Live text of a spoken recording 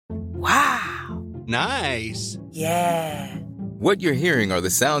Nice. Yeah. What you're hearing are the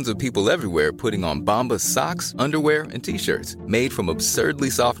sounds of people everywhere putting on Bombas socks, underwear, and T-shirts made from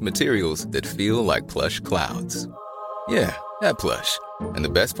absurdly soft materials that feel like plush clouds. Yeah, that plush. And the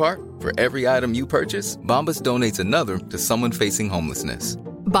best part? For every item you purchase, Bombas donates another to someone facing homelessness.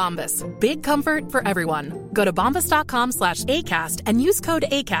 Bombas. Big comfort for everyone. Go to bombas.com/ACAST and use code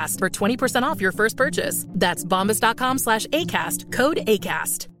ACAST for 20% off your first purchase. That's bombas.com/ACAST. Code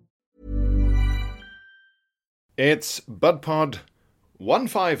ACAST. It's BudPod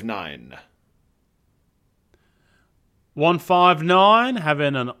 159. 159,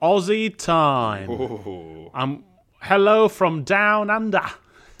 having an Aussie time. Ooh. Hello from down under.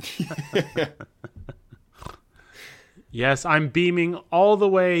 Yes, I'm beaming all the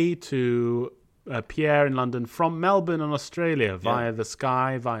way to Pierre in London from Melbourne in Australia via the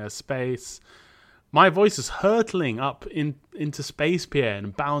sky, via space. My voice is hurtling up into space, Pierre,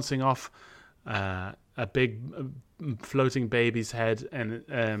 and bouncing off a big floating baby's head and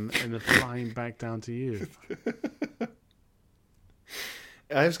then flying back down to you.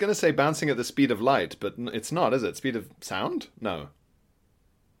 I was going to say bouncing at the speed of light, but it's not, is it? Speed of sound? No.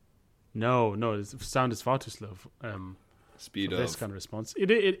 No, sound is far too slow. Speed for of this kind of response.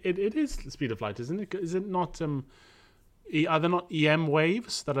 It is the speed of light, isn't it? Is it not? Are there not EM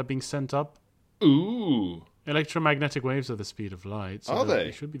waves that are being sent up? Ooh. Electromagnetic waves are the speed of light. So are they?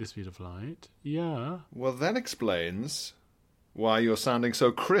 It should be the speed of light. Yeah. Well, that explains why you're sounding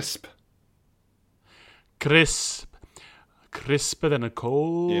so crisp. Crisper than a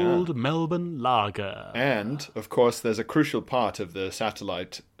cold Melbourne lager. And, of course, there's a crucial part of the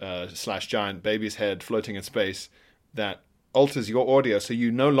satellite / giant baby's head floating in space that alters your audio so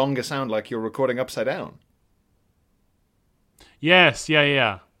you no longer sound like you're recording upside down. Yes,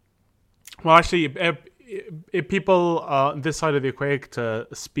 yeah. Well, actually, if people on this side of the equator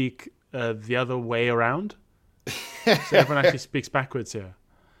speak the other way around, so everyone actually speaks backwards here.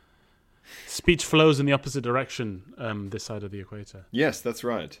 Speech flows in the opposite direction this side of the equator. Yes, that's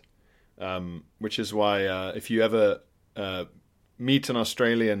right. Which is why if you ever meet an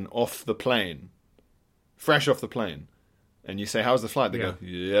Australian off the plane, fresh off the plane, and you say, "How's the flight?" They go,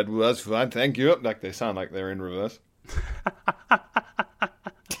 "Yeah, it was fine, thank you." Like they sound like they're in reverse.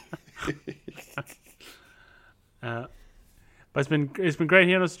 But it's been great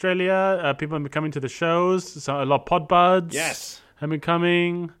here in Australia. People have been coming to the shows. So a lot of PodBuds. Yes, have been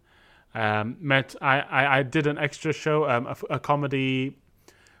coming. I did an extra show, a comedy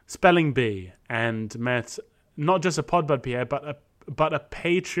spelling bee, and met not just a PodBud Pierre, but a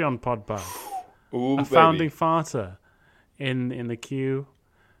Patreon PodBud, a founding farter in the queue.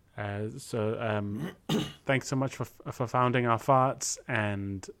 So thanks so much for founding our farts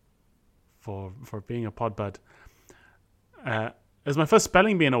and for being a PodBud. It was my first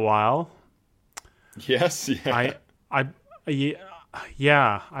spelling bee in a while. Yes, yeah. I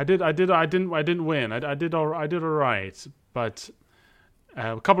didn't win. I did all right, but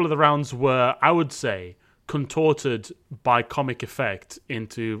a couple of the rounds were, I would say, contorted by comic effect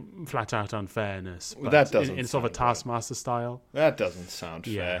into flat out unfairness. Well, that doesn't in sort of a Taskmaster style. That doesn't sound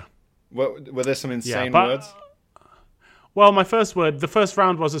fair. Were there some insane words? Well, the first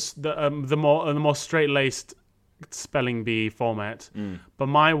round was the more straight-laced spelling bee format, but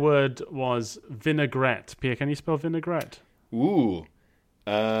my word was vinaigrette. Pierre, can you spell vinaigrette? Ooh.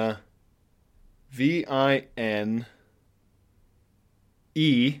 VINEGRETTE.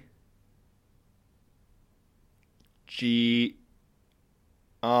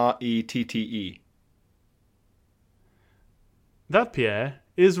 That, Pierre,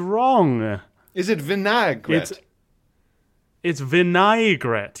 is wrong. Is it vinaigrette? It's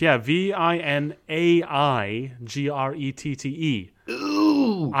vinaigrette. Yeah, VINAIGRETTE.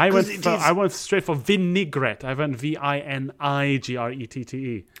 Ooh, I went straight for vinaigrette. I went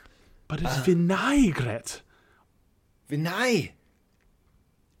VINIGRETTE. But it's vinaigrette. Vinai.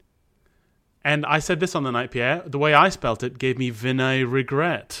 And I said this on the night, Pierre. The way I spelt it gave me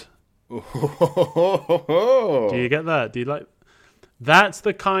vinaigrette. Oh. Do you get that? Do you like? That's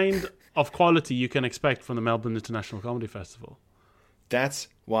the kind of quality you can expect from the Melbourne International Comedy Festival. That's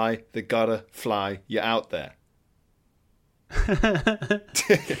why they gotta fly you out there.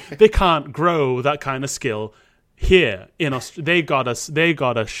 They can't grow that kind of skill here in Australia. They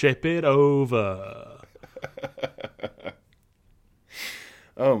gotta ship it over.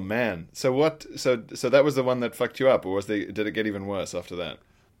 Oh man! So what? So that was the one that fucked you up, or did it get even worse after that?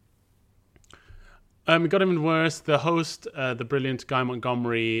 It got even worse. The host, the brilliant Guy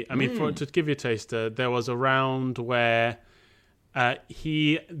Montgomery. I mean, to give you a taster, there was a round where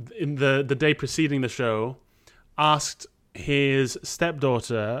he, in the day preceding the show, asked his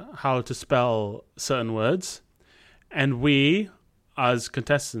stepdaughter how to spell certain words, and we, as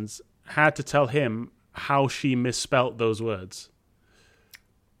contestants, had to tell him how she misspelt those words.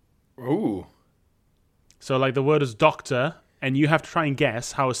 Ooh. So, like, the word is doctor, and you have to try and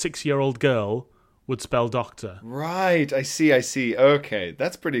guess how a 6-year-old girl would spell doctor. Right, I see. Okay,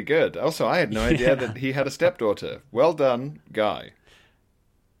 that's pretty good. Also, I had no idea that he had a stepdaughter. Well done, Guy.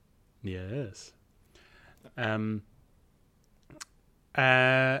 Yes. It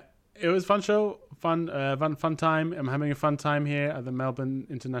was a fun show, fun time. I'm having a fun time here at the Melbourne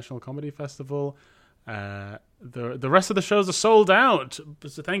International Comedy Festival. The rest of the shows are sold out,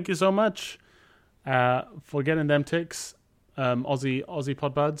 so thank you so much for getting them ticks, Aussie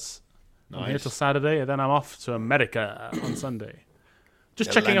Podbuds. Nice. I'm here till Saturday, and then I'm off to America on Sunday.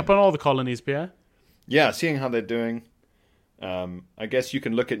 Just checking up on all the colonies, Pierre. Yeah, seeing how they're doing. I guess you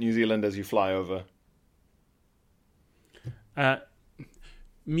can look at New Zealand as you fly over.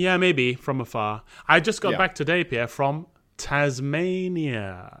 Yeah, maybe from afar. I just got back today, Pierre, from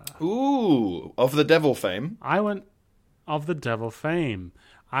Tasmania. Ooh, of the devil fame. I went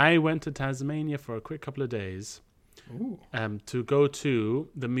to Tasmania for a quick couple of days. To go to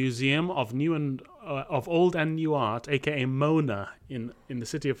the Museum of Old and New Art, aka Mona, in the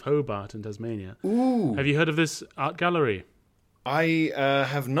city of Hobart in Tasmania. Ooh. Have you heard of this art gallery? I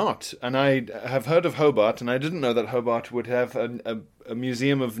have not, and I have heard of Hobart, and I didn't know that Hobart would have a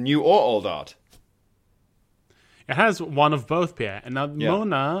museum of new or old art. It has one of both, Pierre. And now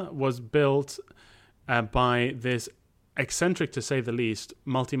Mona was built by this eccentric, to say the least,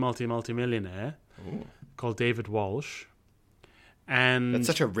 multi-millionaire called David Walsh. And that's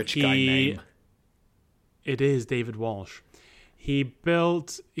such a rich guy name. It is David Walsh. He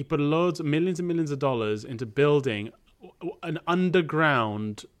put millions and millions of dollars into building an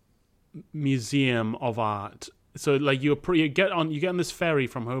underground museum of art. So, like, you get on this ferry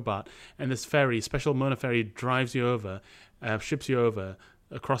from Hobart, and this ferry, special Mona ferry, drives you over, ships you over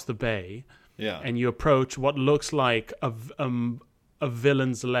across the bay, and you approach what looks like a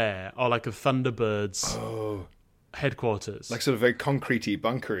villain's lair, or like a Thunderbird's headquarters, like sort of very concretey,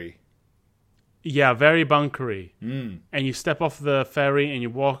 bunkery. Yeah, very bunkery. And you step off the ferry and you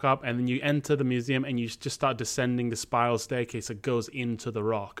walk up, and then you enter the museum, and you just start descending the spiral staircase that goes into the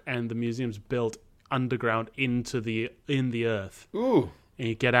rock, and the museum's built underground in the earth. Ooh. And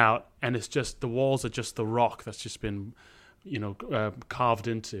you get out, and it's just the walls are just the rock that's just been, carved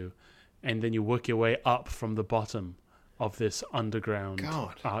into, and then you work your way up from the bottom of this underground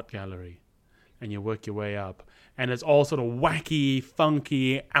art gallery, and you work your way up. And it's all sort of wacky,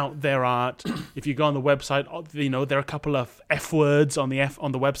 funky, out there art. If you go on the website, there are a couple of F words on the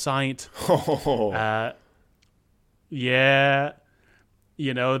website.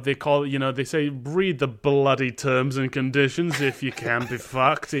 They say read the bloody terms and conditions if you can be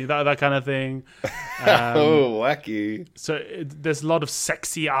fucked. That kind of thing. Wacky. So there's a lot of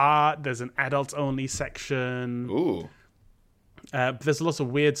sexy art. There's an adults only section. Ooh. There's lots of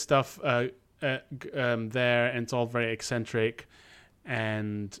weird stuff there, and it's all very eccentric.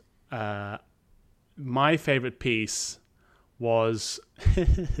 And my favorite piece was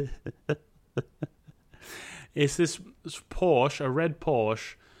it's this Porsche, a red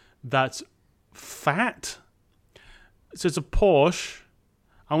Porsche that's fat. So it's a Porsche.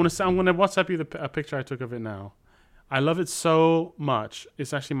 I'm gonna WhatsApp you a picture I took of it now. I love it so much.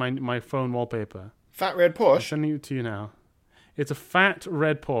 It's actually my phone wallpaper. Fat red Porsche. I'm sending it to you now. It's a fat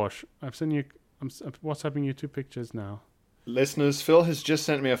red Porsche. I'm WhatsApping you 2 pictures now. Listeners, Phil has just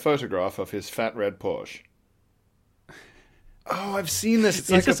sent me a photograph of his fat red Porsche. Oh, I've seen this.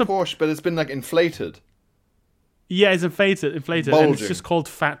 It's like a Porsche, but it's been like inflated. Yeah, it's inflated, Bulging. And it's just called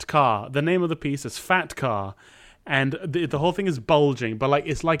Fat Car. The name of the piece is Fat Car, and the whole thing is bulging, but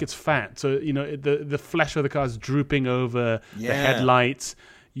it's fat. So the flesh of the car is drooping over the headlights.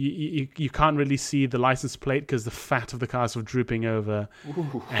 You can't really see the license plate because the fat of the car is sort of drooping over.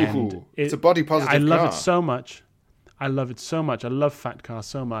 Ooh, and it's a body positive car. I love it so much. I love Fat Car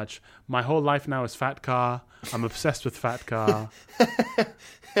so much. My whole life now is Fat Car. I'm obsessed with Fat Car.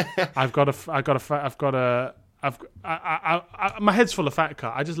 My head's full of Fat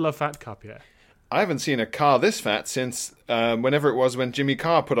Car. I just love Fat Car, Pierre. I haven't seen a car this fat since whenever it was when Jimmy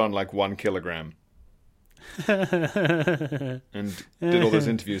Carr put on like 1 kilogram. And did all those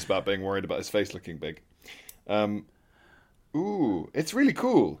interviews about being worried about his face looking big. It's really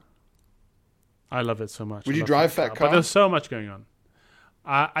cool. I love it so much. Would you drive Fat Car? But there's so much going on.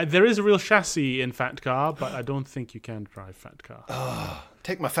 There is a real chassis in Fat Car, but I don't think you can drive Fat Car.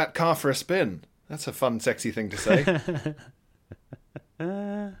 Take my Fat Car for a spin. That's a fun, sexy thing to say.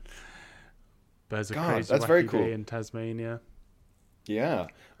 But it's a God, crazy, that's wacky very cool. day in Tasmania. Yeah.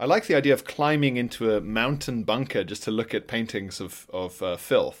 I like the idea of climbing into a mountain bunker just to look at paintings of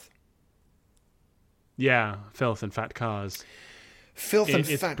filth. Yeah, filth and fat cars. Filth and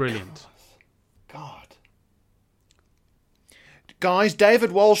It's fat brilliant. God. Guys,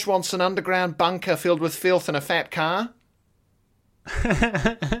 David Walsh wants an underground bunker filled with filth and a fat car.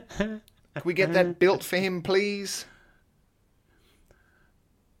 Can we get that built for him, please?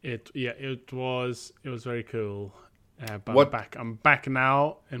 It was very cool. But I'm back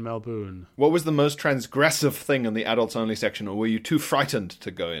now in Melbourne. What was the most transgressive thing in the adults only section, or were you too frightened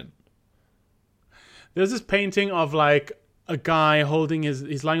to go in? There's this painting of like a guy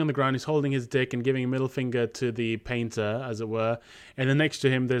he's lying on the ground, he's holding his dick and giving a middle finger to the painter, as it were. And then next to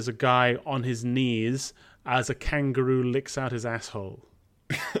him, there's a guy on his knees as a kangaroo licks out his asshole.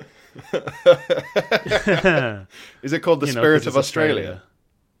 Is it called The Spirit of Australia?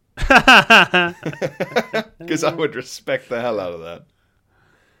 Because I would respect the hell out of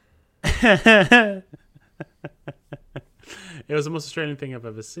that. It was the most Australian thing I've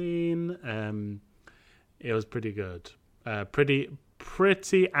ever seen. It was pretty good. Pretty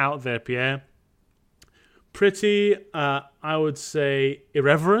out there, Pierre. Pretty, I would say,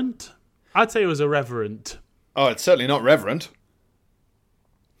 irreverent. I'd say it was irreverent. Oh, it's certainly not reverent.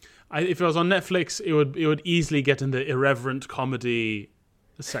 If it was on Netflix, it would easily get in the irreverent comedy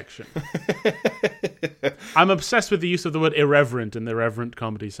section. I'm obsessed with the use of the word irreverent in the irreverent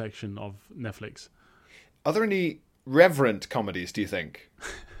comedy section of Netflix. Are there any reverent comedies, do you think?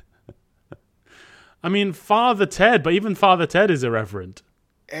 I mean, Father Ted, but even Father Ted is irreverent.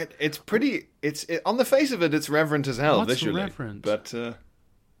 It's pretty. On the face of it, it's reverent as hell. What's visually. reverent? But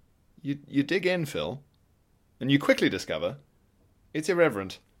you dig in, Phil, and you quickly discover it's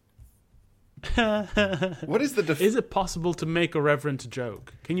irreverent. What is the Is it possible to make a reverent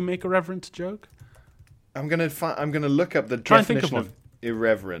joke? Can you make a reverent joke? I'm gonna look up the definition of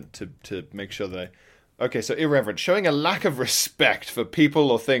irreverent to make sure that Okay, so irreverent, showing a lack of respect for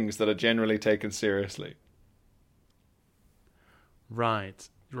people or things that are generally taken seriously. Right.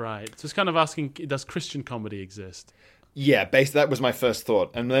 So it's kind of asking, does Christian comedy exist? Yeah, that was my first thought.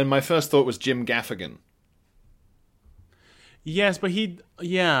 And then my first thought was Jim Gaffigan. Yes, but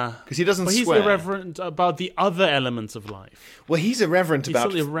because he doesn't but swear. He's irreverent about the other elements of life. Well, he's irreverent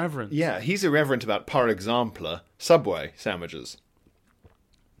about... He's still irreverent. Yeah, he's irreverent about, par exemple, Subway sandwiches.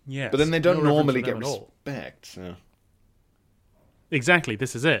 Yes. But then they don't normally get respect. So. Exactly,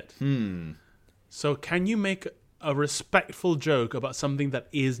 this is it. So can you make a respectful joke about something that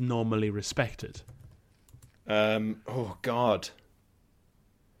is normally respected? Oh, God.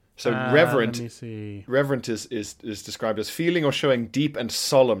 So reverent, let me see. Reverent is described as feeling or showing deep and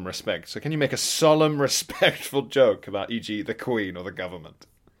solemn respect. So can you make a solemn, respectful joke about, e.g., the Queen or the government?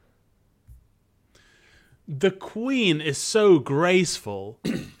 The Queen is so graceful.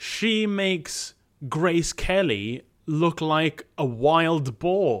 She makes Grace Kelly look like a wild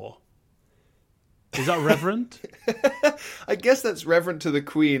boar. Is that reverent? I guess that's reverent to the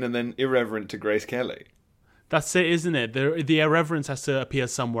Queen and then irreverent to Grace Kelly. That's it, isn't it? The irreverence has to appear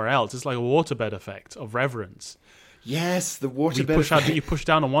somewhere else. It's like a waterbed effect of reverence. Yes, the waterbed effect. You push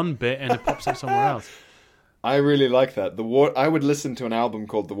down on one bit and it pops up somewhere else. I really like that. I would listen to an album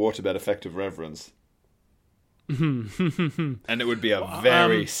called The Waterbed Effect of Reverence. And it would be a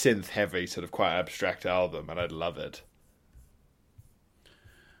very synth-heavy, sort of quite abstract album, and I'd love it.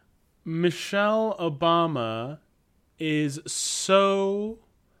 Michelle Obama is so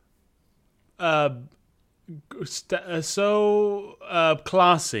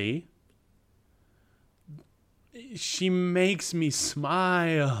classy. She makes me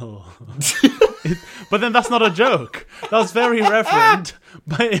smile. But then that's not a joke. That's very reverent,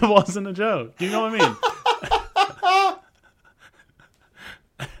 but it wasn't a joke. Do you know what I mean?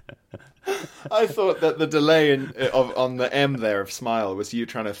 I thought that the delay on the M there of smile was you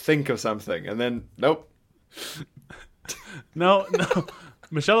trying to think of something, and then nope. No.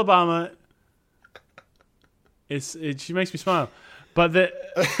 Michelle Obama she makes me smile, but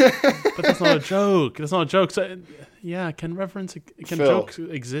that's not a joke. That's not a joke. So yeah, can Phil, jokes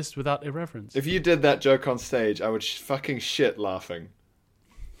exist without irreverence? If you did that joke on stage, I would fucking shit laughing.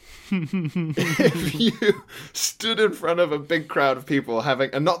 If you stood in front of a big crowd of people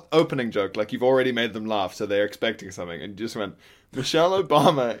having a not opening joke, like you've already made them laugh, so they're expecting something, and you just went, Michelle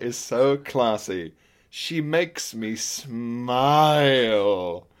Obama is so classy. She makes me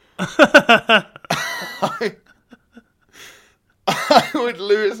smile. I would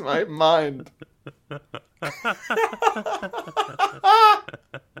lose my mind.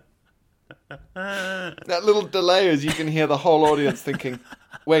 That little delay as you can hear the whole audience thinking,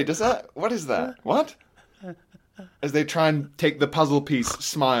 Wait, what is that? What? As they try and take the puzzle piece,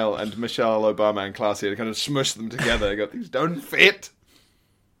 Smile and Michelle Obama and Classy, and kind of smush them together. They go, these don't fit.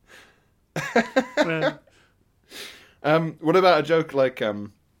 What about a joke like,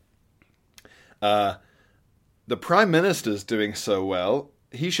 the Prime Minister's doing so well,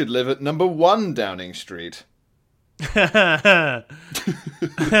 he should live at number 1 Downing Street. I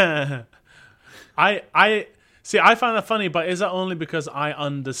find that funny, but is that only because I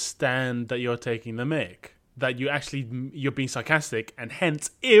understand that you're taking the mick? That you're being sarcastic and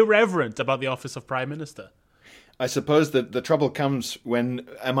hence irreverent about the office of Prime Minister? I suppose that the trouble comes when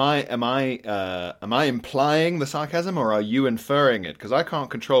am I implying the sarcasm, or are you inferring it? Because I can't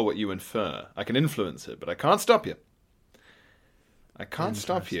control what you infer. I can influence it, but I can't stop you. I can't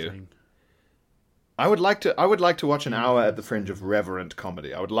stop you. I would like to watch an hour at the Fringe of reverent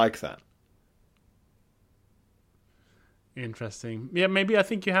comedy. I would like that. Interesting. Yeah, maybe I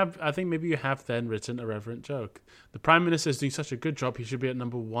think maybe you have then written a reverent joke. The Prime Minister is doing such a good job, he should be at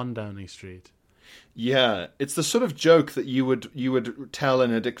number 1 Downing Street. Yeah, it's the sort of joke that you would tell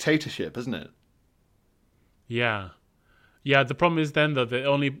in a dictatorship, isn't it? Yeah. Yeah, the problem is then though the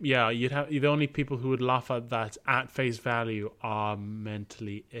only people who would laugh at that at face value are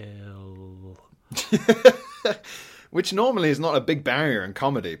mentally ill. Which normally is not a big barrier in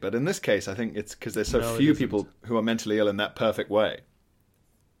comedy, but in this case, I think it's because there's so few people who are mentally ill in that perfect way.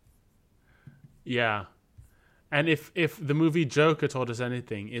 Yeah. And if the movie Joker taught us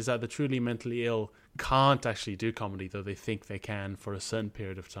anything, is that the truly mentally ill can't actually do comedy, though they think they can for a certain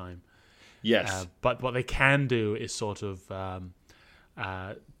period of time. Yes. But what they can do is sort of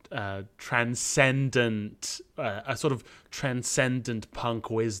transcendent, a sort of transcendent punk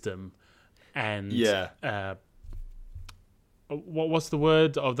wisdom. And what's the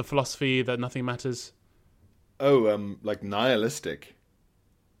word of the philosophy that nothing matters? Oh, like nihilistic.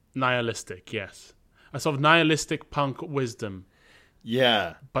 Nihilistic, yes. A sort of nihilistic punk wisdom.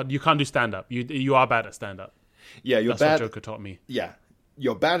 Yeah. But you can't do stand-up. You are bad at stand-up. Yeah, That's what Joker taught me. Yeah.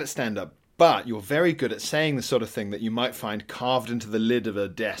 You're bad at stand-up, but you're very good at saying the sort of thing that you might find carved into the lid of a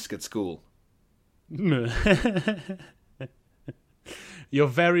desk at school. You're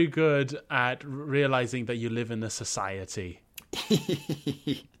very good at realizing that you live in a society.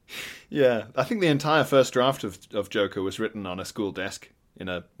 Yeah, I think the entire first draft of Joker was written on a school desk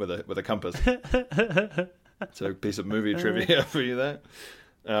with a compass. So a piece of movie trivia for you there.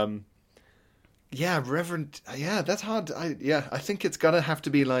 Yeah, Reverend. Yeah, that's hard. I think it's gonna have to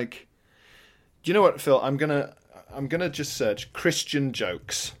be like. Do you know what, Phil? I'm gonna just search Christian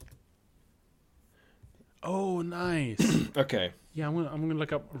jokes. Oh, nice. Okay. Yeah, I'm gonna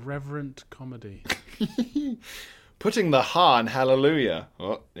look up reverent comedy. Putting the ha in hallelujah.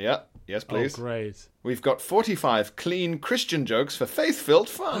 Oh, yeah. Yes, please. Oh, great. We've got 45 clean Christian jokes for faith-filled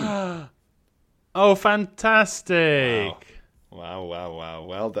fun. Oh, fantastic. Wow.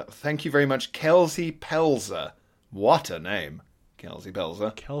 Well, thank you very much, Kelsey Pelzer. What a name. Kelsey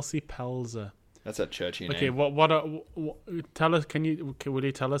Pelzer. Kelsey Pelzer. That's a churchy name. Okay, what tell us, will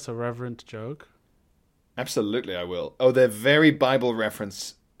you tell us a reverent joke? Absolutely, I will. Oh, they're very Bible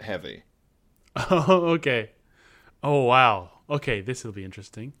reference heavy. Oh, okay. Oh, wow. Okay, this will be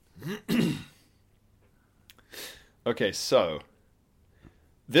interesting. Okay, so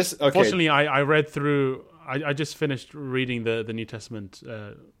this. Okay. Fortunately, I read through. I just finished reading the New Testament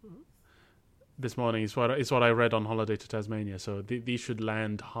this morning. It's what I read on holiday to Tasmania. So these should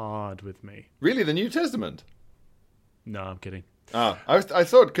land hard with me. Really, the New Testament? No, I'm kidding. I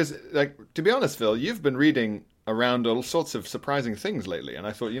thought, because, like, to be honest, Phil, you've been reading around all sorts of surprising things lately, and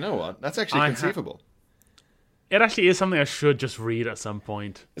I thought, you know what, that's actually conceivable. It actually is something I should just read at some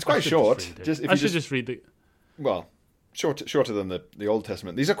point. It's quite short. I should just read the. Well, shorter than the Old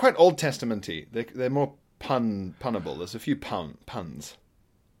Testament. These are quite Old Testament-y. They're more punnable. There's a few puns.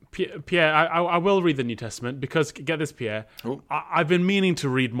 Pierre, I will read the New Testament because, get this, Pierre, I've been meaning to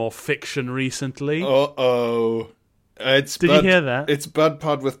read more fiction recently. Uh-oh. Did you hear that? It's Bud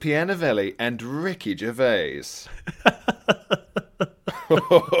Pod with Pierre Novelli and Ricky Gervais.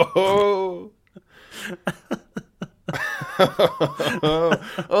 Oh,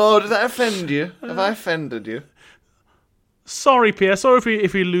 did that offend you? Have I offended you? Sorry, Pierre. Sorry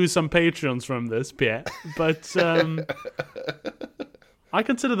if we lose some Patreons from this, Pierre. But I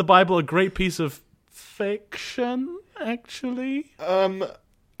consider the Bible a great piece of fiction, actually.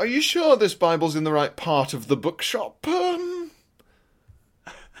 Are you sure this Bible's in the right part of the bookshop?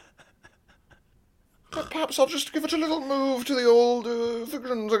 Perhaps I'll just give it a little move to the old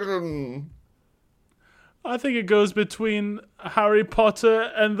fiction section. I think it goes between Harry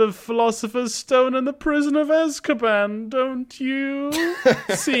Potter and the Philosopher's Stone and the Prison of Azkaban, don't you?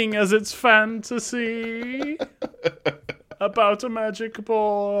 Seeing as it's fantasy about a magic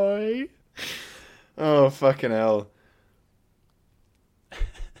boy. Oh, fucking hell.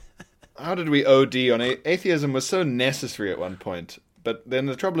 How did we OD on atheism? Was so necessary at one point, but then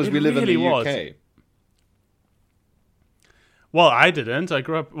the trouble is we live in the UK. Well, I didn't. I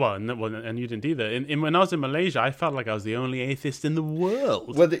grew up and you didn't either. When I was in Malaysia, I felt like I was the only atheist in the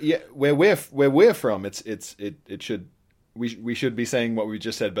world. Well, where we're from, we should be saying what we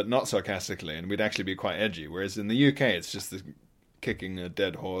just said, but not sarcastically, and we'd actually be quite edgy. Whereas in the UK, it's just kicking a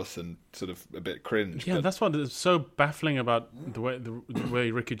dead horse and sort of a bit cringe. Yeah, that's what is so baffling about the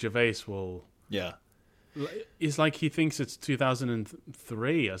way Ricky Gervais will. Yeah. It's like he thinks it's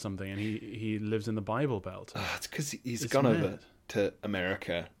 2003 or something, and he lives in the Bible Belt. It's because he's gone over to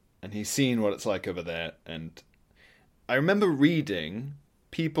America, and he's seen what it's like over there. And I remember reading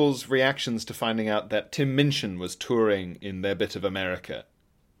people's reactions to finding out that Tim Minchin was touring in their bit of America,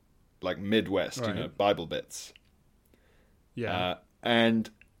 like Midwest, right. Bible bits. Yeah. And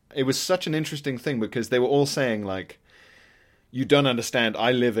it was such an interesting thing because they were all saying, like, you don't understand,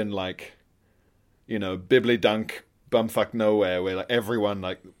 I live in, like, bibbly dunk bumfuck nowhere where like everyone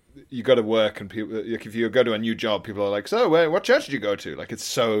like you got to work and people like, if you go to a new job people are like, so what church did you go to? Like it's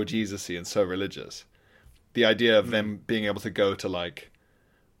so Jesus-y and so religious. The idea of them being able to go to like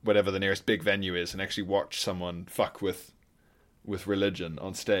whatever the nearest big venue is and actually watch someone fuck with religion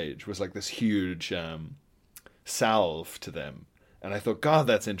on stage was like this huge salve to them, and I thought, God,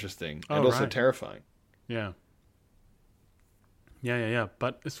 that's interesting and also terrifying. Yeah.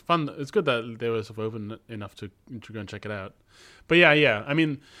 But it's fun. It's good that they were sort of open enough to go and check it out. But yeah. I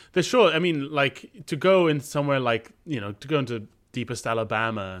mean, like to go in somewhere like, to go into deepest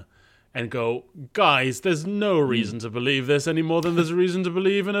Alabama and go, guys, there's no reason to believe this any more than there's a reason to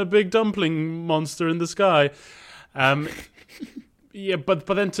believe in a big dumpling monster in the sky. Yeah, but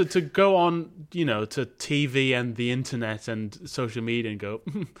then to go on, to TV and the internet and social media and go,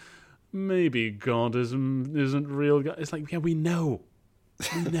 maybe God isn't real. It's like, yeah, we know.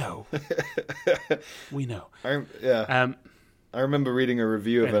 We know. I remember reading a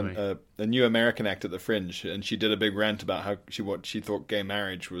review of a new American act at the Fringe, and she did a big rant about what she thought gay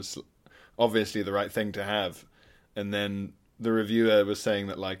marriage was obviously the right thing to have, and then the reviewer was saying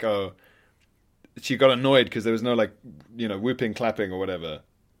that like, oh, she got annoyed because there was no like, whooping, clapping, or whatever.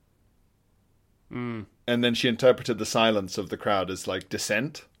 And then she interpreted the silence of the crowd as like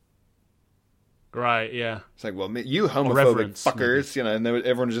dissent. Right, yeah. It's like, well, you homophobic fuckers, maybe. And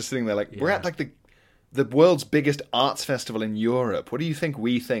everyone was just sitting there like, we're at like the world's biggest arts festival in Europe. What do you think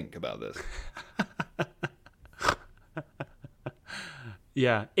we think about this?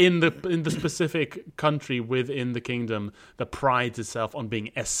 Yeah, in the specific country within the kingdom that prides itself on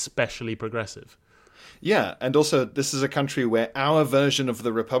being especially progressive. Yeah, and also this is a country where our version of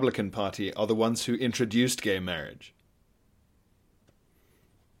the Republican Party are the ones who introduced gay marriage.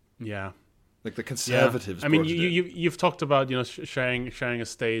 Yeah. Like the conservatives. Yeah. I mean, you've talked about sharing a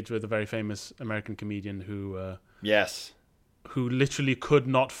stage with a very famous American comedian who who literally could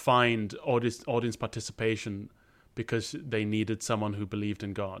not find audience participation because they needed someone who believed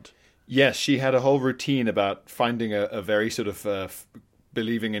in God. Yes, she had a whole routine about finding a very sort of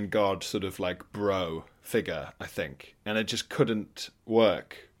believing in God sort of like bro figure, I think, and it just couldn't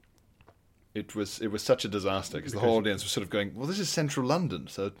work. It was such a disaster because the whole audience was sort of going, well, this is central London,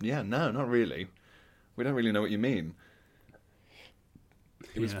 so yeah, no, not really. We don't really know what you mean.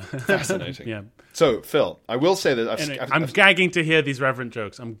 It was fascinating. Yeah. So, Phil, I will say that I'm gagging to hear these reverent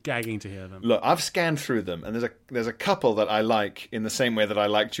jokes. I'm gagging to hear them. Look, I've scanned through them, and there's a couple that I like in the same way that I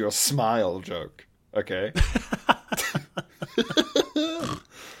liked your smile joke. Okay.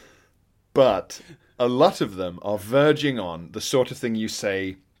 But a lot of them are verging on the sort of thing you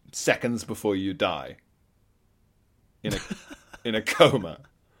say seconds before you die in a coma,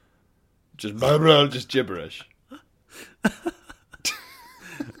 just gibberish.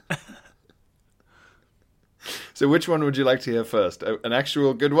 So which one would you like to hear first, an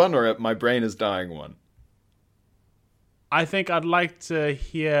actual good one or my brain is dying one? I think I'd like to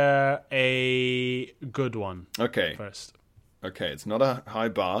hear a good one first. Okay, it's not a high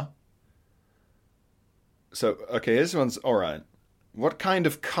bar. So this one's all right. What kind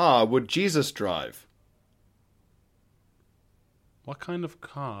of car would Jesus drive? What kind of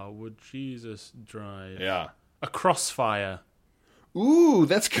car would Jesus drive? Yeah. A Crossfire. Ooh,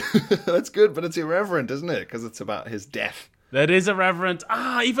 that's good. That's good, but it's irreverent, isn't it? Because it's about his death. That is irreverent.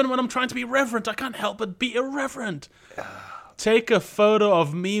 Even when I'm trying to be reverent, I can't help but be irreverent. take a photo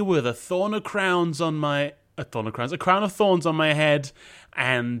of me with a crown of thorns on my head,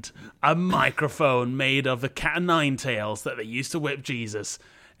 and a microphone made of the cat o' nine tails that they used to whip Jesus,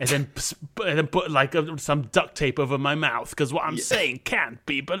 and then put like some duct tape over my mouth because what I'm saying can't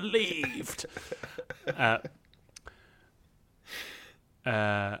be believed.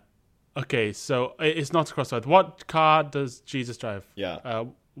 Okay, so it's not a Crossroads. What car does Jesus drive? Yeah.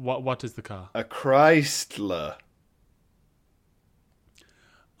 What is the car? A Chrysler.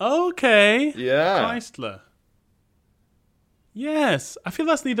 Okay. Yeah. Chrysler. Yes. I feel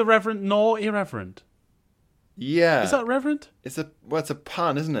that's neither reverent nor irreverent. Yeah. Is that reverent? It's a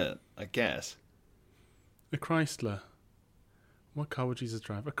pun, isn't it? I guess. A Chrysler. What car would Jesus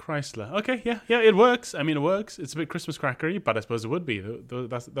drive? A Chrysler. Okay, yeah, it works. I mean, it works. It's a bit Christmas crackery, but I suppose it would be.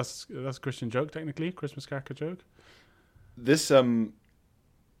 That's a Christian joke, technically. Christmas cracker joke. This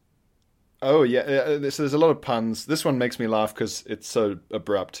Oh yeah, so there's a lot of puns. This one makes me laugh because it's so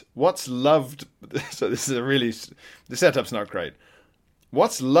abrupt. What's loved? So this is the setup's not great.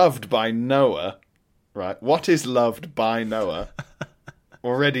 What's loved by Noah? Right. What is loved by Noah?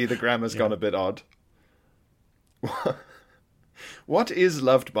 Already the grammar's gone a bit odd. What is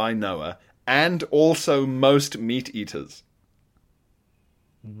loved by Noah and also most meat eaters?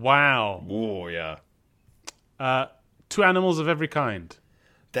 Wow. Oh yeah. 2 animals of every kind.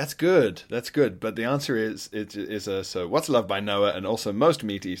 That's good. But the answer is so what's loved by Noah and also most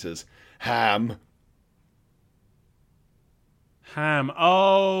meat eaters? Ham. Ham.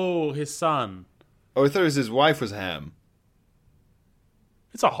 Oh, his son. Oh, I thought it was his wife was Ham.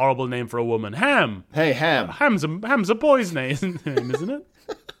 It's a horrible name for a woman. Ham. Hey, Ham. Ham's a boy's name, isn't it?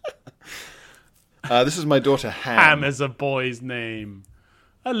 This is my daughter Ham. Ham is a boy's name.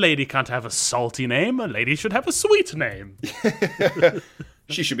 A lady can't have a salty name. A lady should have a sweet name.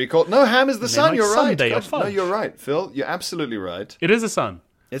 She should be called... No, Ham is the son. Like you're Sunday right. or fudge. No, you're right, Phil. You're absolutely right. It is a son.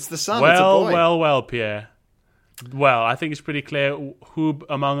 It's the son. It's a boy. Well, Pierre. Well, I think it's pretty clear who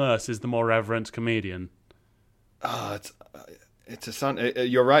among us is the more reverent comedian. It's a son.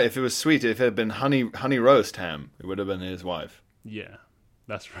 You're right. If it was sweet, if it had been honey roast ham, it would have been his wife. Yeah,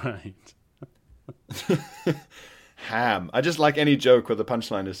 that's right. Ham. I just like any joke where the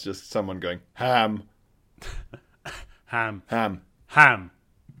punchline is just someone going, ham. Ham. Ham. Ham.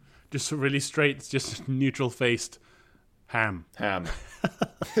 Just really straight, just neutral-faced ham. Ham.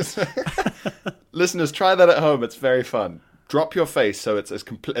 Listeners, try that at home. It's very fun. Drop your face so it's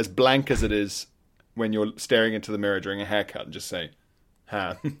as blank as it is when you're staring into the mirror during a haircut and just say,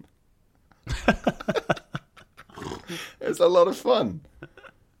 ham. It's a lot of fun.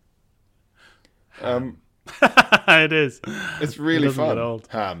 It is. It's really it fun. Get old.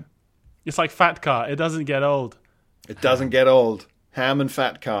 Ham. It's like Fat Car. It doesn't get old. It doesn't get old. Ham and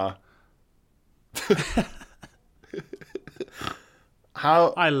Fat Car.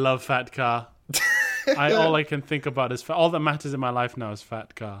 How I love Fat Car. All I can think about is all that matters in my life now is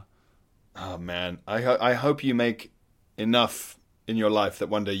Fat Car. Oh man, I hope you make enough in your life that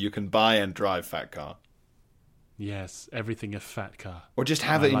one day you can buy and drive Fat Car. Yes, everything is Fat Car. Or just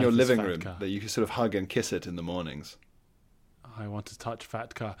have it in your living room that you can sort of hug and kiss it in the mornings. I want to touch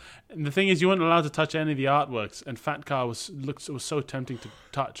Fat Car. And the thing is, you weren't allowed to touch any of the artworks, and Fat Car was so tempting to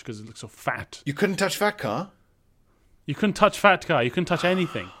touch because it looked so fat. You couldn't touch Fat Car? You couldn't touch Fat Car. You couldn't touch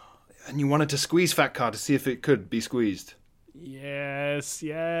anything. And you wanted to squeeze Fat Car to see if it could be squeezed. Yes.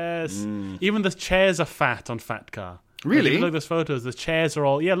 Even the chairs are fat on Fat Car. Really? Like, look at those photos. The chairs are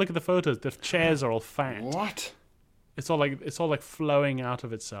all... Yeah, look at the photos. The chairs are all fat. What? It's all like flowing out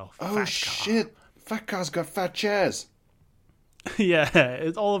of itself. Oh, shit. Fat Car's got fat chairs. Yeah,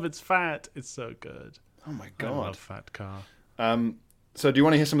 all of it's fat. It's so good. Oh my god. I love Fat Car. So do you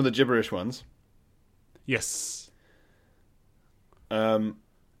want to hear some of the gibberish ones? Yes.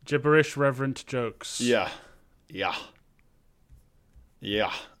 Gibberish reverent jokes. Yeah.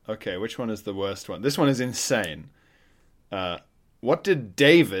 Okay, which one is the worst one? This one is insane. What did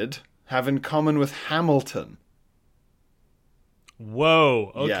David have in common with Hamilton?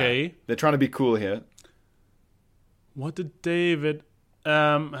 Whoa, okay. Yeah, they're trying to be cool here. What did David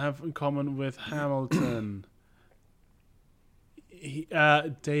have in common with Hamilton?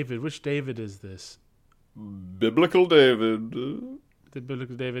 David, which David is this? Biblical David. The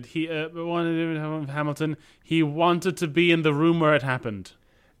biblical David. He wanted to have Hamilton. He wanted to be in the room where it happened.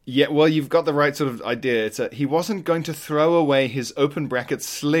 Yeah, well, you've got the right sort of idea. He wasn't going to throw away his open brackets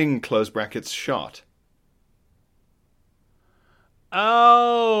sling close brackets shot.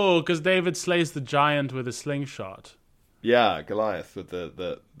 Oh, because David slays the giant with a slingshot. Yeah, Goliath with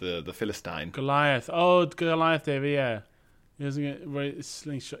the Philistine. Goliath. Oh, Goliath, David. Yeah. Isn't it right?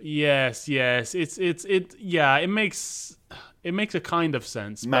 Slingshot. Yes. It makes a kind of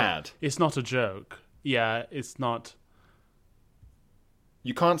sense. Mad. It's not a joke. Yeah, it's not.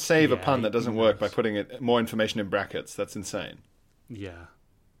 You can't save a pun that doesn't work by putting more information in brackets. That's insane. Yeah.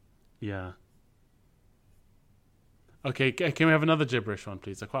 Okay, can we have another gibberish one,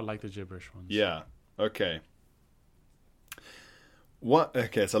 please? I quite like the gibberish ones. Yeah. Okay. What?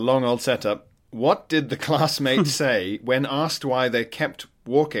 Okay, it's a long old setup. What did the classmate say when asked why they kept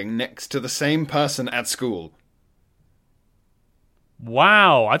walking next to the same person at school?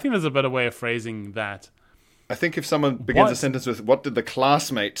 Wow, I think there's a better way of phrasing that. I think if someone begins a sentence with, what did the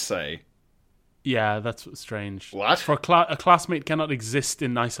classmate say? Yeah, that's strange. What? For a classmate cannot exist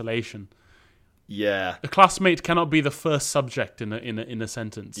in isolation. Yeah. A classmate cannot be the first subject in a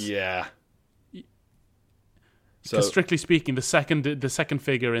sentence. Yeah. Because strictly speaking, the second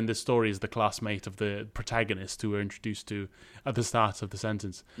figure in this story is the classmate of the protagonist who we're introduced to at the start of the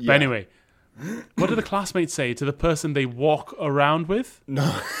sentence. Yeah. But anyway, what did the classmate say to the person they walk around with?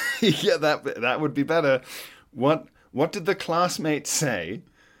 No, yeah, that would be better. What did the classmate say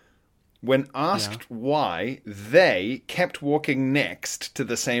when asked why they kept walking next to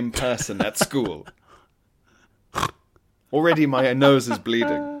the same person at school? Already my nose is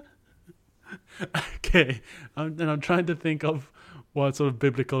bleeding. Okay, I'm trying to think of what sort of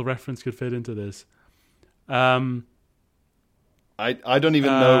biblical reference could fit into this. I don't even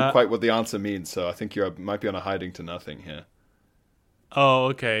know quite what the answer means, so I think you might be on a hiding to nothing here. Oh,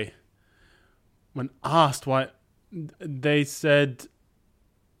 okay. When asked why, they said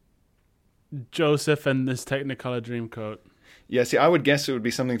Joseph and this Technicolor Dreamcoat. Yeah, see, I would guess it would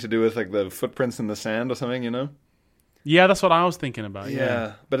be something to do with like the footprints in the sand or something, you know? Yeah, that's what I was thinking about.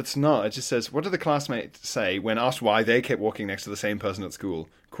 Yeah, but it's not. It just says, what did the classmate say when asked why they kept walking next to the same person at school?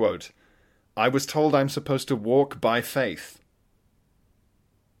 Quote, I was told I'm supposed to walk by faith.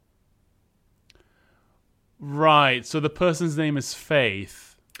 Right, so the person's name is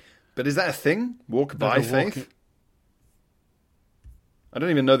Faith. But is that a thing? Walk by faith? I don't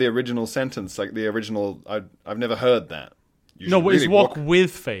even know the original sentence, like the original... I've never heard that. No, it's walk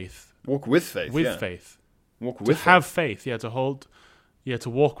with faith. Walk with faith, With faith. Walk with faith. Have faith, to hold... Yeah, to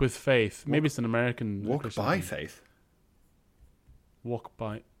walk with faith. Maybe it's an American... Walk by faith. Walk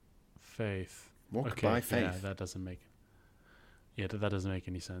by faith. Walk by faith. Yeah, that doesn't make... Yeah, that doesn't make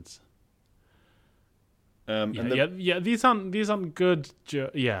any sense. These aren't good...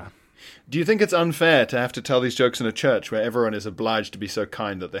 Yeah. Do you think it's unfair to have to tell these jokes in a church where everyone is obliged to be so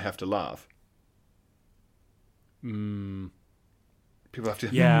kind that they have to laugh? People have to...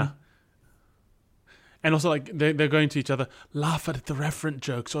 Yeah. And also, like, they're going to each other, laugh at the referent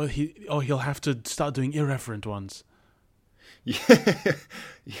jokes, or he'll have to start doing irreverent ones. Yeah.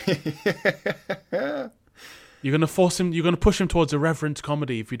 You're going to push him towards irreverent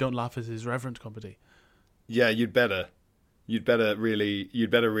comedy if you don't laugh at his reverent comedy. Yeah, you'd better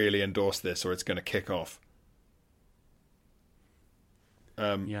really endorse this, or it's going to kick off.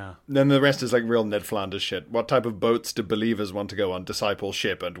 Yeah. Then the rest is like real Ned Flanders shit. What type of boats do believers want to go on?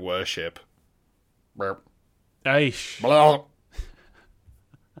 Discipleship and worship. Aish. Blah.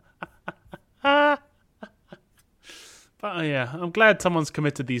 But yeah, I'm glad someone's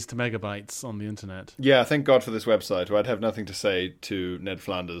committed these to megabytes on the internet. Yeah, thank God for this website, or I'd have nothing to say to Ned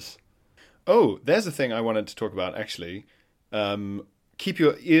Flanders. Oh, there's a thing I wanted to talk about, actually. Keep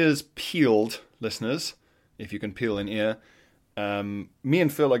your ears peeled, listeners, if you can peel an ear. Me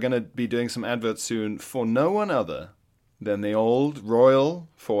and Phil are going to be doing some adverts soon for no one other than the old Royal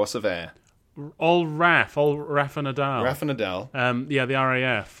Force of Air. Old Rafa Nadal. Rafa Nadal. Yeah, the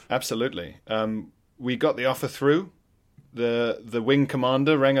RAF. Absolutely. We got the offer through. The wing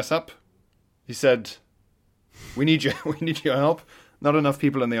commander rang us up. He said, "We need your help. Not enough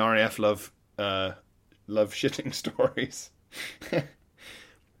people in the RAF love shitting stories."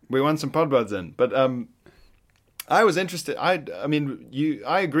 We want some podbuds in, but I was interested. I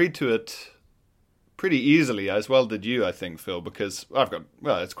agreed to it pretty easily, as well did you, I think, Phil, because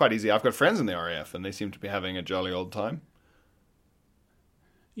it's quite easy. I've got friends in the RAF, and they seem to be having a jolly old time.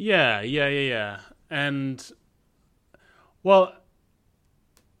 Yeah. And well,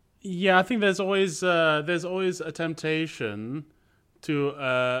 yeah, I think there's always a temptation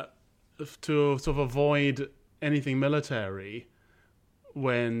to sort of avoid anything military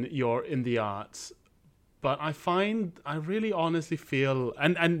when you're in the arts. But I really honestly feel,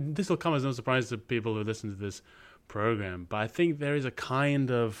 and this will come as no surprise to people who listen to this program, but I think there is a kind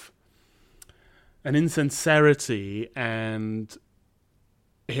of an insincerity and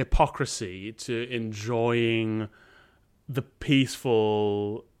hypocrisy to enjoying the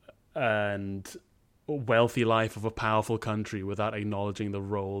peaceful and wealthy life of a powerful country without acknowledging the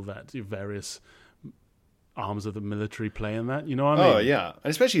role that various arms of the military play in that. You know what I mean? Oh, yeah.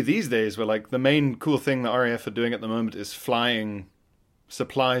 And especially these days where, like, the main cool thing the RAF are doing at the moment is flying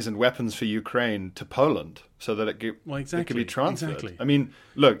supplies and weapons for Ukraine to Poland so that it could be transferred. Exactly. I mean,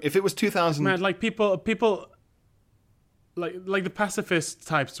 look, if it was 2000... Man, like, people... Like the pacifist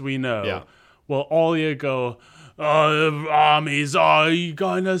types we know... Yeah. Well, all you go... Oh, armies, you're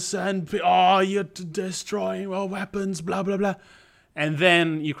gonna send... you're destroying our weapons, blah, blah, blah. And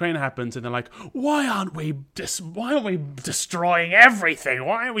then Ukraine happens, and they're like, why aren't we destroying everything?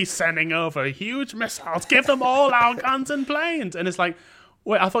 Why are we sending over huge missiles? Give them all our guns and planes. And it's like,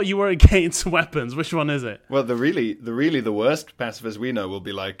 wait, I thought you were against weapons. Which one is it? Well, the worst pacifists we know will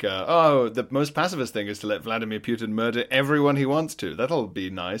be like, the most pacifist thing is to let Vladimir Putin murder everyone he wants to. That'll be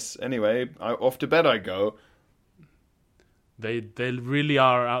nice. Anyway, off to bed I go. They really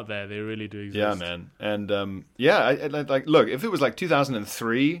are out there. They really do exist. Yeah, man. And look, if it was like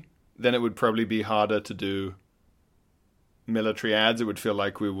 2003, then it would probably be harder to do military ads. It would feel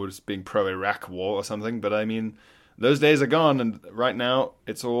like we were being pro-Iraq war or something. But I mean, those days are gone, and right now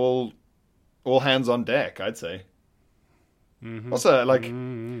it's all hands on deck, I'd say. Mm-hmm. Also, like, I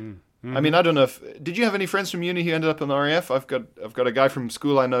mean, I don't know if did you have any friends from uni who ended up in the RAF? I've got a guy from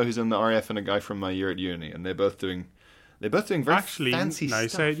school I know who's in the RAF and a guy from my year at uni, and they're both doing very fancy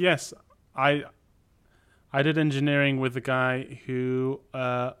stuff. So yes, I did engineering with a guy who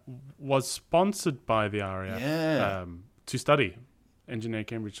was sponsored by the RAF to study engineering at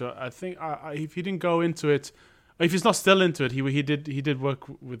Cambridge. So I think if he didn't go into it, if he's not still into it, he did work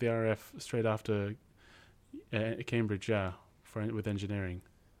with the RAF straight after Cambridge. With engineering.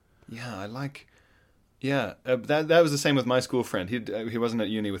 Yeah, that was the same with my school friend. He wasn't at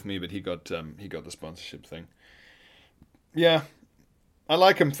uni with me, but he got the sponsorship thing. Yeah, I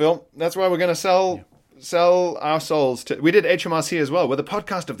like him, Phil. That's why we're going to sell our souls to... We did HMRC as well. We're the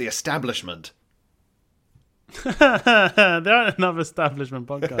podcast of the establishment. There aren't enough establishment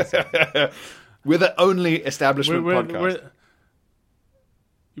podcasts. We're the only establishment podcast.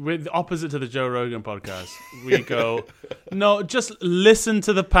 We're the opposite to the Joe Rogan podcast. We go, no, just listen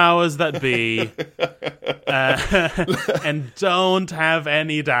to the powers that be and don't have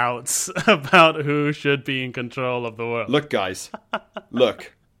any doubts about who should be in control of the world. Look, guys.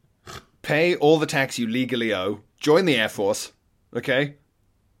 Look. Pay all the tax you legally owe. Join the Air Force. Okay?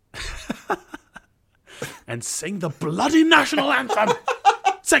 And sing the bloody national anthem.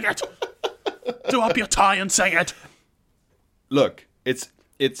 Sing it. Do up your tie and sing it. Look, it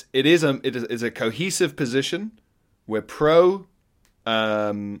is a cohesive position. We're pro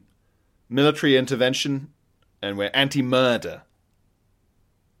military intervention, and we're anti-murder.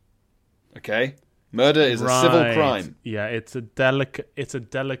 Okay, murder is a civil crime. Yeah, it's a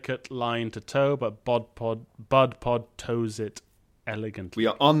delicate line to toe, but Bud Pod toes it elegantly. We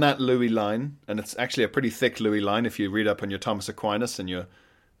are on that Louis line, and it's actually a pretty thick Louis line if you read up on your Thomas Aquinas and your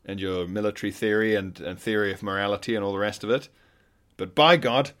military theory and theory of morality and all the rest of it. But by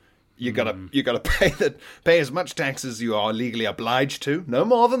God, you gotta pay as much tax as you are legally obliged to. No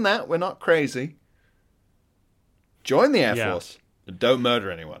more than that. We're not crazy. Join the Air Force and don't murder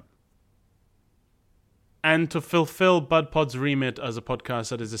anyone. And to fulfill Bud Pod's remit as a podcast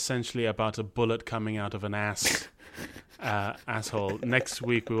that is essentially about a bullet coming out of an asshole, next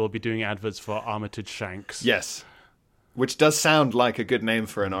week we will be doing adverts for Armitage Shanks. Yes, which does sound like a good name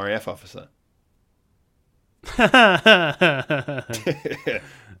for an RAF officer. Hell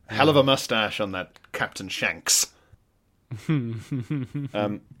of a mustache on that Captain Shanks.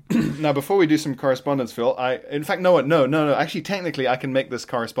 Now, before we do some correspondence, Phil, no. Actually, technically, I can make this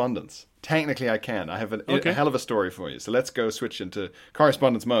correspondence. Technically, I can. I have a hell of a story for you. So let's go switch into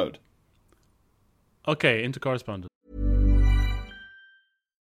correspondence mode. Okay, into correspondence.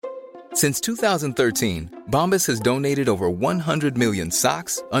 Since 2013, Bombas has donated over 100 million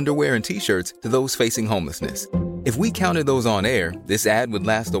socks, underwear, and T-shirts to those facing homelessness. If we counted those on air, this ad would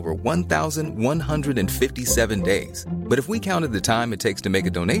last over 1,157 days. But if we counted the time it takes to make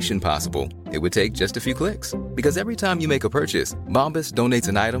a donation possible, it would take just a few clicks. Because every time you make a purchase, Bombas donates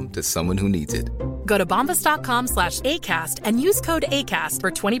an item to someone who needs it. Go to bombas.com/ACAST and use code ACAST for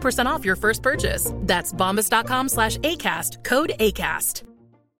 20% off your first purchase. That's bombas.com/ACAST, code ACAST.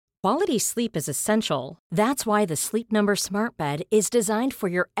 Quality sleep is essential. That's why the Sleep Number Smart Bed is designed for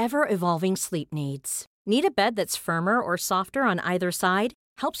your ever-evolving sleep needs. Need a bed that's firmer or softer on either side?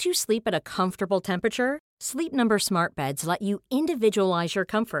 Helps you sleep at a comfortable temperature? Sleep Number Smart Beds let you individualize your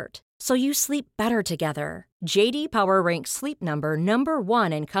comfort, so you sleep better together. J.D. Power ranks Sleep Number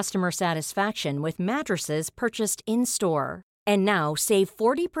 #1 in customer satisfaction with mattresses purchased in-store. And now save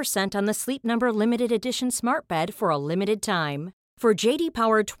 40% on the Sleep Number limited edition smart bed for a limited time. For JD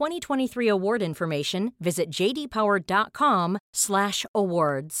Power 2023 award information, visit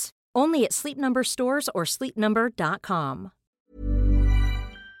jdpower.com/awards. Only at Sleep Number stores or sleepnumber.com.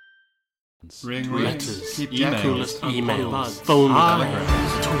 Ring, letters, keep emails, emails, phone calls,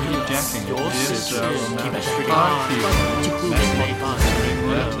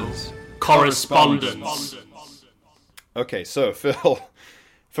 letters, correspondence. Okay, so Phil,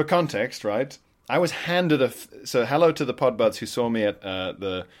 for context, right? I was handed so hello to the Podbuds who saw me at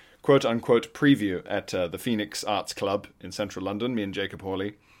the quote-unquote preview at the Phoenix Arts Club in central London, me and Jacob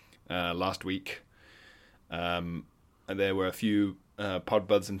Hawley, last week. And there were a few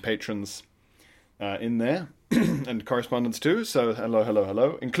Podbuds and patrons in there, and correspondents too, so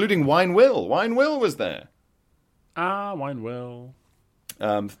hello, including Wine Will. Wine Will was there. Wine Will.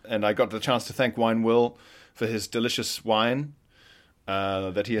 And I got the chance to thank Wine Will for his delicious wine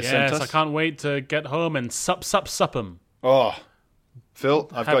that he has sent us. Yes, I can't wait to get home and sup 'em. Oh, Phil,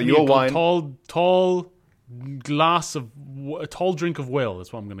 I've got your wine. Tall drink of Will.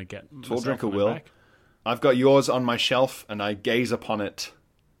 That's what I'm going to get. Tall drink of Will. I've got yours on my shelf, and I gaze upon it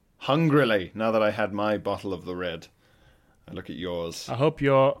hungrily now that I had my bottle of the red. I look at yours. I hope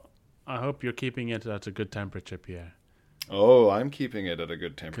you're keeping it at a good temperature, Pierre. Oh, I'm keeping it at a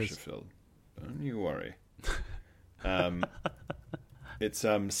good temperature, Phil. Don't you worry. It's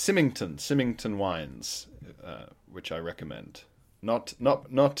Symington Wines, which I recommend. Not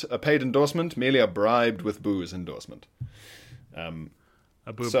a paid endorsement, merely a bribed with booze endorsement. A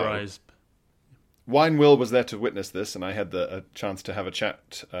booberized. Wine Will was there to witness this, and I had a chance to have a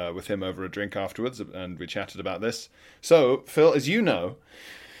chat with him over a drink afterwards, and we chatted about this. So, Phil, as you know,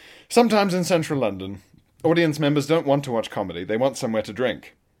 sometimes in central London, audience members don't want to watch comedy. They want somewhere to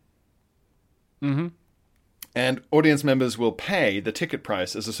drink. Mm-hmm. And audience members will pay the ticket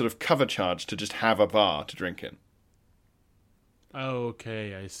price as a sort of cover charge to just have a bar to drink in.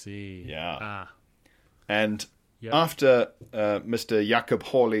 Okay, I see. Yeah. And after Mr. Jacob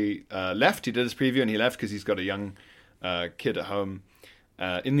Hawley left, he did his preview and he left because he's got a young kid at home.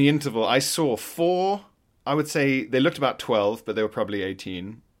 In the interval, I saw 4, I would say they looked about 12, but they were probably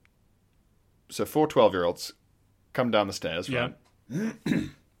 18. So 4 12-year-olds come down the stairs, right?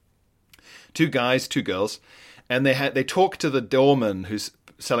 2 guys, 2 girls, and they talked to the doorman who's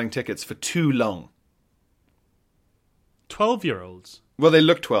selling tickets for too long. 12-year-olds? Well, they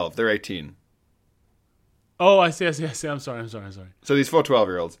look 12. They're 18. Oh, I see. I'm sorry. So these 4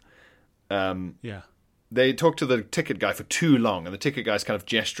 12-year-olds, they talked to the ticket guy for too long, and the ticket guy's kind of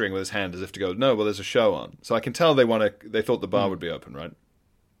gesturing with his hand as if to go, no, well, there's a show on. So I can tell they thought the bar would be open, right?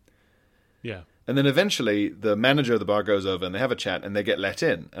 Yeah. And then eventually the manager of the bar goes over and they have a chat and they get let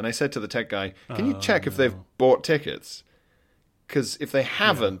in. And I said to the tech guy, can you check if they've bought tickets? Because if they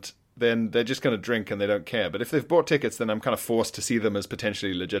haven't, then they're just going to drink and they don't care. But if they've bought tickets, then I'm kind of forced to see them as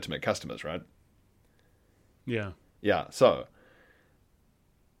potentially legitimate customers, right? Yeah. Yeah, so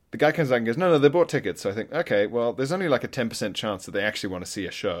the guy comes out and goes, no, they bought tickets. So I think, okay, well, there's only like a 10% chance that they actually want to see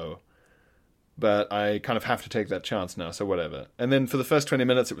a show. But I kind of have to take that chance now, so whatever. And then for the first 20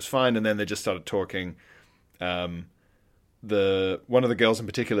 minutes, it was fine, and then they just started talking. One of the girls in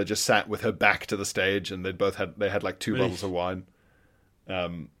particular just sat with her back to the stage, and they had like 2 bottles of wine.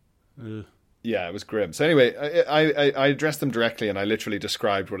 Yeah, it was grim. So anyway, I addressed them directly, and I literally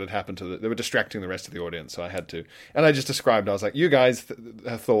described what had happened to they were distracting the rest of the audience, so I had to. And I just described, I was like, you guys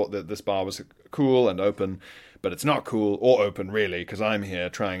have thought that this bar was cool and open, but it's not cool or open, really, because I'm here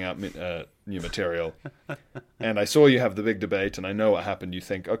trying out new material. And I saw you have the big debate, and I know what happened. You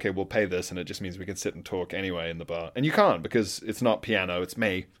think, okay, we'll pay this, and it just means we can sit and talk anyway in the bar. And you can't, because it's not piano, it's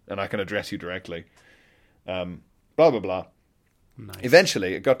me, and I can address you directly. Blah, blah, blah. Nice.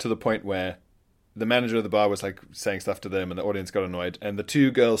 Eventually, it got to the point where the manager of the bar was like saying stuff to them, and the audience got annoyed, and the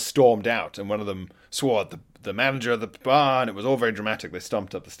 2 girls stormed out, and one of them swore at the manager of the bar, and it was all very dramatic. They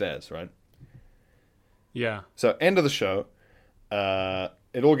stomped up the stairs, right? Yeah. So, end of the show,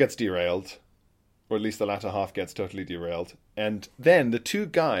 it all gets derailed, or at least the latter half gets totally derailed, and then the 2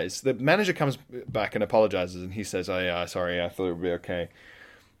 guys, the manager comes back and apologizes, and he says, oh yeah, sorry, I thought it would be okay.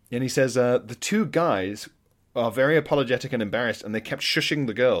 And he says, the 2 guys are very apologetic and embarrassed, and they kept shushing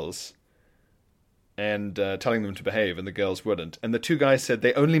the girls and telling them to behave, and the girls wouldn't. And the 2 guys said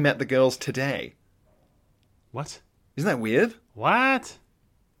they only met the girls today. What? Isn't that weird? What?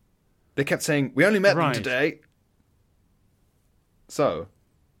 They kept saying, we only met them today. So.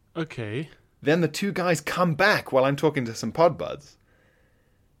 Okay. Then the 2 guys come back while I'm talking to some podbuds.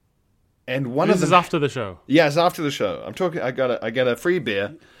 And one of them... This is after the show? Yes, after the show. I get a free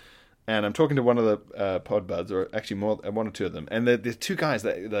beer. And I'm talking to one of the pod buds, or actually one or two of them. And the two guys,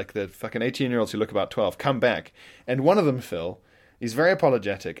 like the fucking 18-year-olds who look about 12, come back. And one of them, Phil, he's very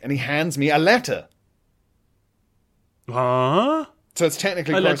apologetic, and he hands me a letter. Huh? So it's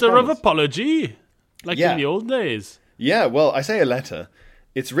technically a letter of apology, like in the old days. Yeah, well, I say a letter.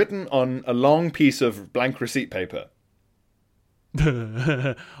 It's written on a long piece of blank receipt paper.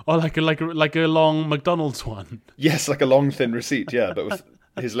 Or like a long McDonald's one. Yes, like a long thin receipt, yeah, but with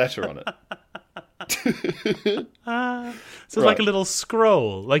his letter on it. So it's like a little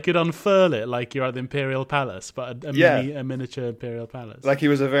scroll, like you'd unfurl it like you're at the Imperial Palace, but a miniature Imperial Palace. Like he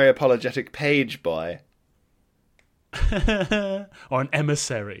was a very apologetic page boy. Or an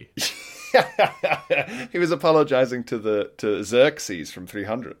emissary. He was apologizing to Xerxes from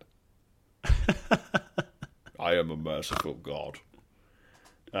 300. I am a merciful god.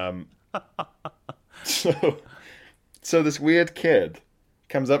 So this weird kid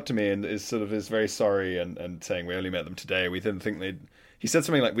comes up to me and is very sorry and saying we only met them today. We didn't think they'd... He said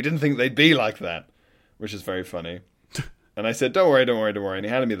something like, we didn't think they'd be like that, which is very funny. And I said, don't worry. And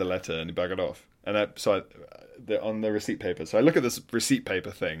he handed me the letter and he buggered off. And on the receipt paper. So I look at this receipt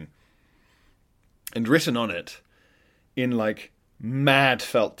paper thing, and written on it in like mad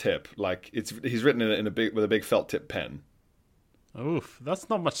felt tip, like he's written it with a big felt tip pen. Oof, that's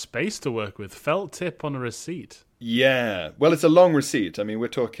not much space to work with. Felt tip on a receipt. Yeah, well, it's a long receipt. I mean, we're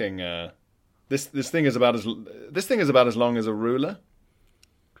talking this thing is about as long as a ruler.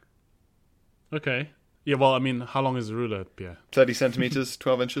 Okay. Yeah. Well, I mean, how long is a ruler, Pierre? 30 centimeters,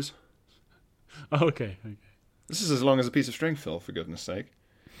 12 inches. Oh, okay. This is as long as a piece of string, Phil, for goodness sake.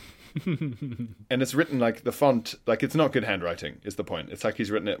 And it's written like the font, like it's not good handwriting, is the point. It's like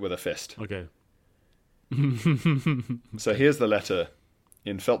he's written it with a fist. Okay. So here's the letter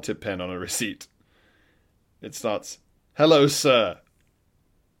in felt tip pen on a receipt. It starts, "Hello, sir."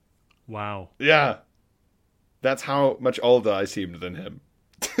 Wow. Yeah. That's how much older I seemed than him.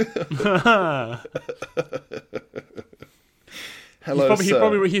 Hello, sir.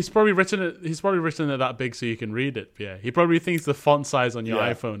 He's probably written it that big so you can read it. Yeah, he probably thinks the font size on your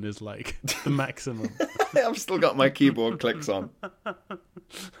iPhone is like the maximum. I've still got my keyboard clicks on.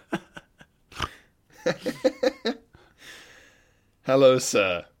 Hello,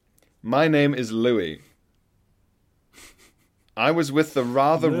 sir. My name is Louis. I was with the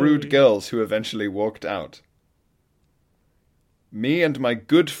rather rude girls who eventually walked out. Me and my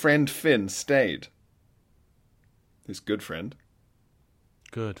good friend Finn stayed. His good friend?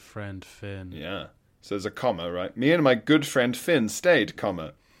 Good friend Finn. Yeah. So there's a comma, right? Me and my good friend Finn stayed,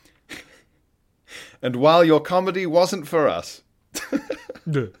 comma. And while your comedy wasn't for us...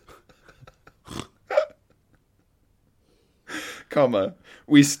 comma,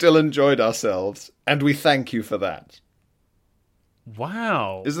 we still enjoyed ourselves, and we thank you for that.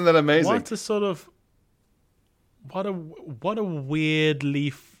 Wow. Isn't that amazing? What a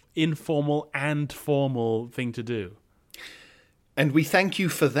weirdly informal and formal thing to do. And we thank you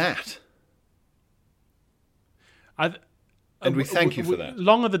for that. And we thank you for that.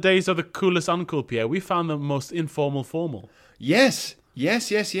 Long are the days of the coolest uncle, Pierre. We found the most informal formal. Yes.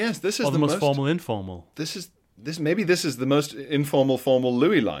 This is the most formal informal. Maybe this is the most informal formal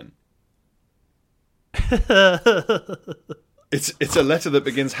Louis line. It's a letter that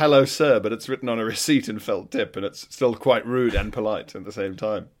begins "Hello, sir," but it's written on a receipt in felt tip, and it's still quite rude and polite at the same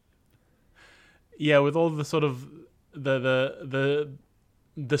time. Yeah, with all the sort of the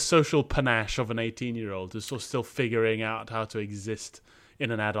social panache of an 18-year-old who's still figuring out how to exist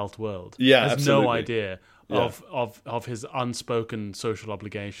in an adult world. Yeah, has absolutely. no idea of his unspoken social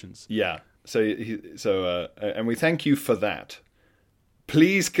obligations. Yeah. So and we thank you for that.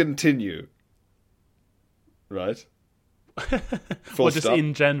 Please continue. Right? Full or just stop.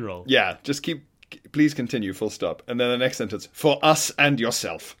 In general. Yeah, just please continue, full stop. And then the next sentence, for us and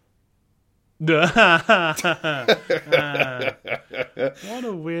yourself. What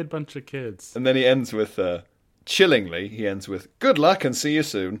a weird bunch of kids. And then he ends with, chillingly, good luck and see you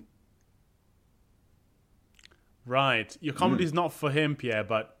soon. Right. Your comedy's not for him, Pierre,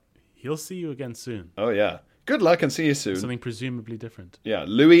 but he'll see you again soon. Oh, yeah. Good luck and see you soon. Something presumably different. Yeah,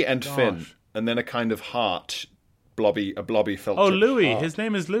 Louis and Finn. And then a kind of heart, a blobby felt. Oh, Louis. Heart. His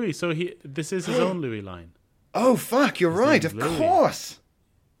name is Louis, so this is his own Louis line. Oh, fuck, you're right, of course.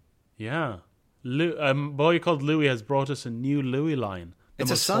 Yeah. A boy called Louis has brought us a new Louis line.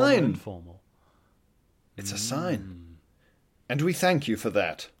 It's a sign. Informal. It's a sign. And we thank you for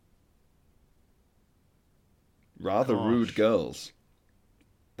that. Rather rude girls.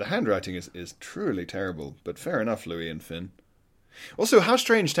 The handwriting is truly terrible, but fair enough, Louis and Finn. Also, how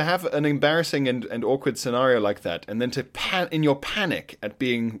strange to have an embarrassing and awkward scenario like that, and then to, in your panic at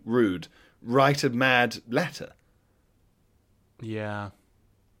being rude, write a mad letter. Yeah.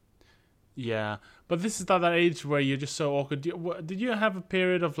 Yeah. But this is that age where you're just so awkward. Did you have a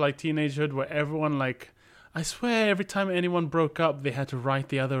period of like teenagehood where everyone like, I swear every time anyone broke up, they had to write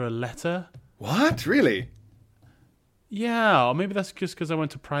the other a letter? What? Really? Yeah, or maybe that's just because I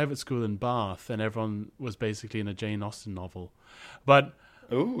went to private school in Bath and everyone was basically in a Jane Austen novel. But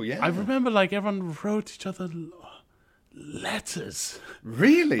oh yeah, I remember like everyone wrote each other letters.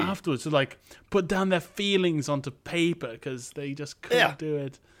 Really? Afterwards, to like put down their feelings onto paper because they just couldn't do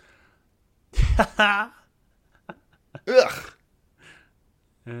it. Ugh.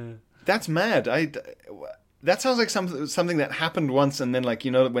 That's mad. That sounds like something that happened once, and then like,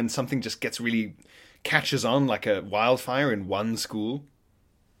 you know, when something just gets really catches on like a wildfire in one school.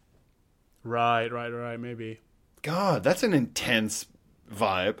 Right, maybe. God, that's an intense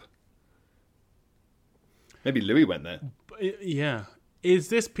vibe. Maybe Louis went there. Yeah. Is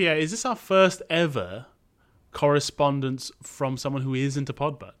this our first ever correspondence from someone who isn't a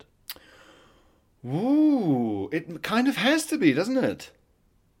podbud? Ooh, it kind of has to be, doesn't it?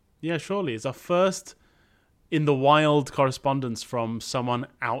 Yeah, surely. It's our first in the wild correspondence from someone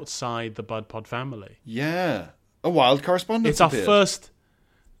outside the Bud Pod family. Yeah. A wild correspondence. It's our first...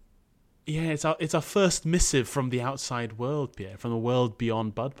 Yeah, it's our first missive from the outside world, Pierre, from the world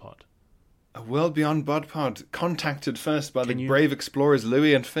beyond Bud Pod. A world beyond Bud Pod, contacted first by the brave explorers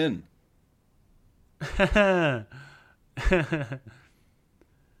Louis and Finn.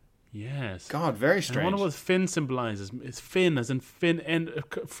 Yes. God, very strange. I wonder what Finn symbolizes. Is Finn as in Finn,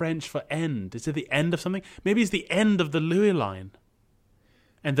 French for end? Is it the end of something? Maybe it's the end of the Louis line.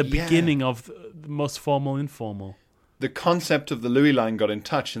 And the beginning of the most formal informal. The concept of the Louis line got in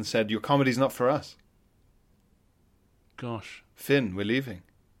touch and said, your comedy's not for us. Gosh. Finn, we're leaving.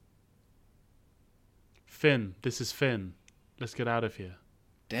 Finn, this is Finn. Let's get out of here.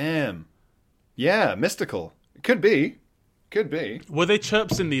 Damn. Yeah, mystical. It could be. Could be. Were they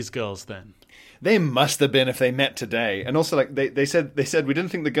chirps in these girls then? They must have been if they met today. And also, like they said we didn't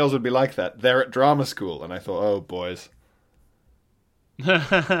think the girls would be like that. They're at drama school, and I thought, oh boys, you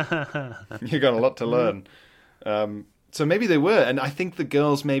got a lot to learn. So maybe they were, and I think the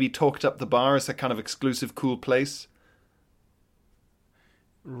girls maybe talked up the bar as a kind of exclusive, cool place.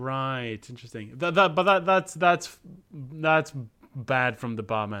 Right, interesting. That's bad from the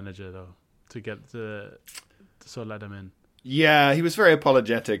bar manager though to sort of let them in. Yeah, he was very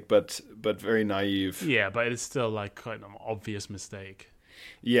apologetic, but very naive. Yeah, but it's still like quite an obvious mistake.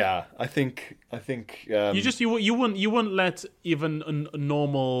 Yeah, I think. You wouldn't let even a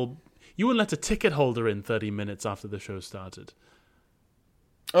normal. You wouldn't let a ticket holder in 30 minutes after the show started.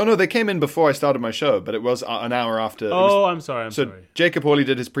 Oh no, they came in before I started my show, but it was an hour after. I'm sorry. So Jacob Hawley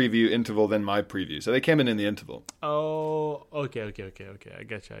did his preview interval, then my preview. So they came in the interval. Oh, okay. I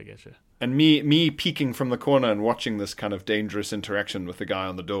get you. And me peeking from the corner and watching this kind of dangerous interaction with the guy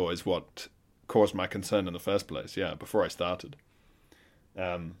on the door is what caused my concern in the first place. Yeah, before I started.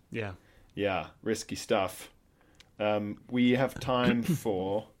 Yeah, risky stuff. We have time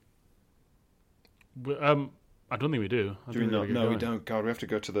for. I don't think we do. No, we don't. God, we have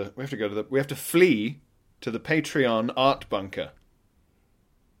to flee to the Patreon art bunker.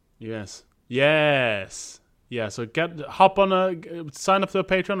 Yes. Yeah, so sign up to a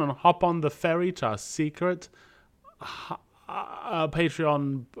Patreon and hop on the ferry to our secret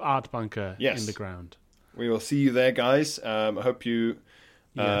Patreon art bunker in the ground. We will see you there, guys. I hope you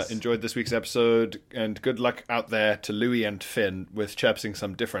enjoyed this week's episode, and good luck out there to Louis and Finn with chirping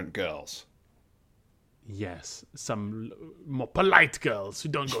some different girls. Yes, some more polite girls who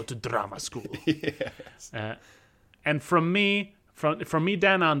don't go to drama school. Yes. And from me,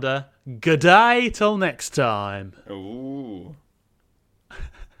 down under, good-day till next time. Ooh.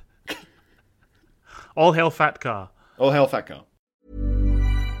 All hail Fat Car. All hail Fat Car.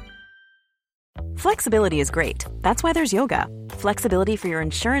 Flexibility is great. That's why there's yoga. Flexibility for your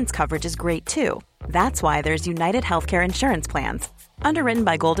insurance coverage is great too. That's why there's United Healthcare Insurance Plans. Underwritten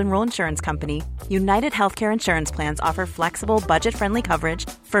by Golden Rule Insurance Company, United Healthcare Insurance Plans offer flexible, budget-friendly coverage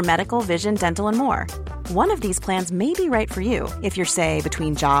for medical, vision, dental, and more. One of these plans may be right for you if you're, say,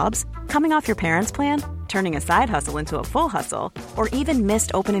 between jobs, coming off your parents' plan, turning a side hustle into a full hustle, or even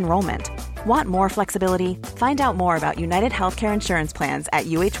missed open enrollment. Want more flexibility? Find out more about United Healthcare Insurance Plans at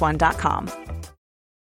UH1.com.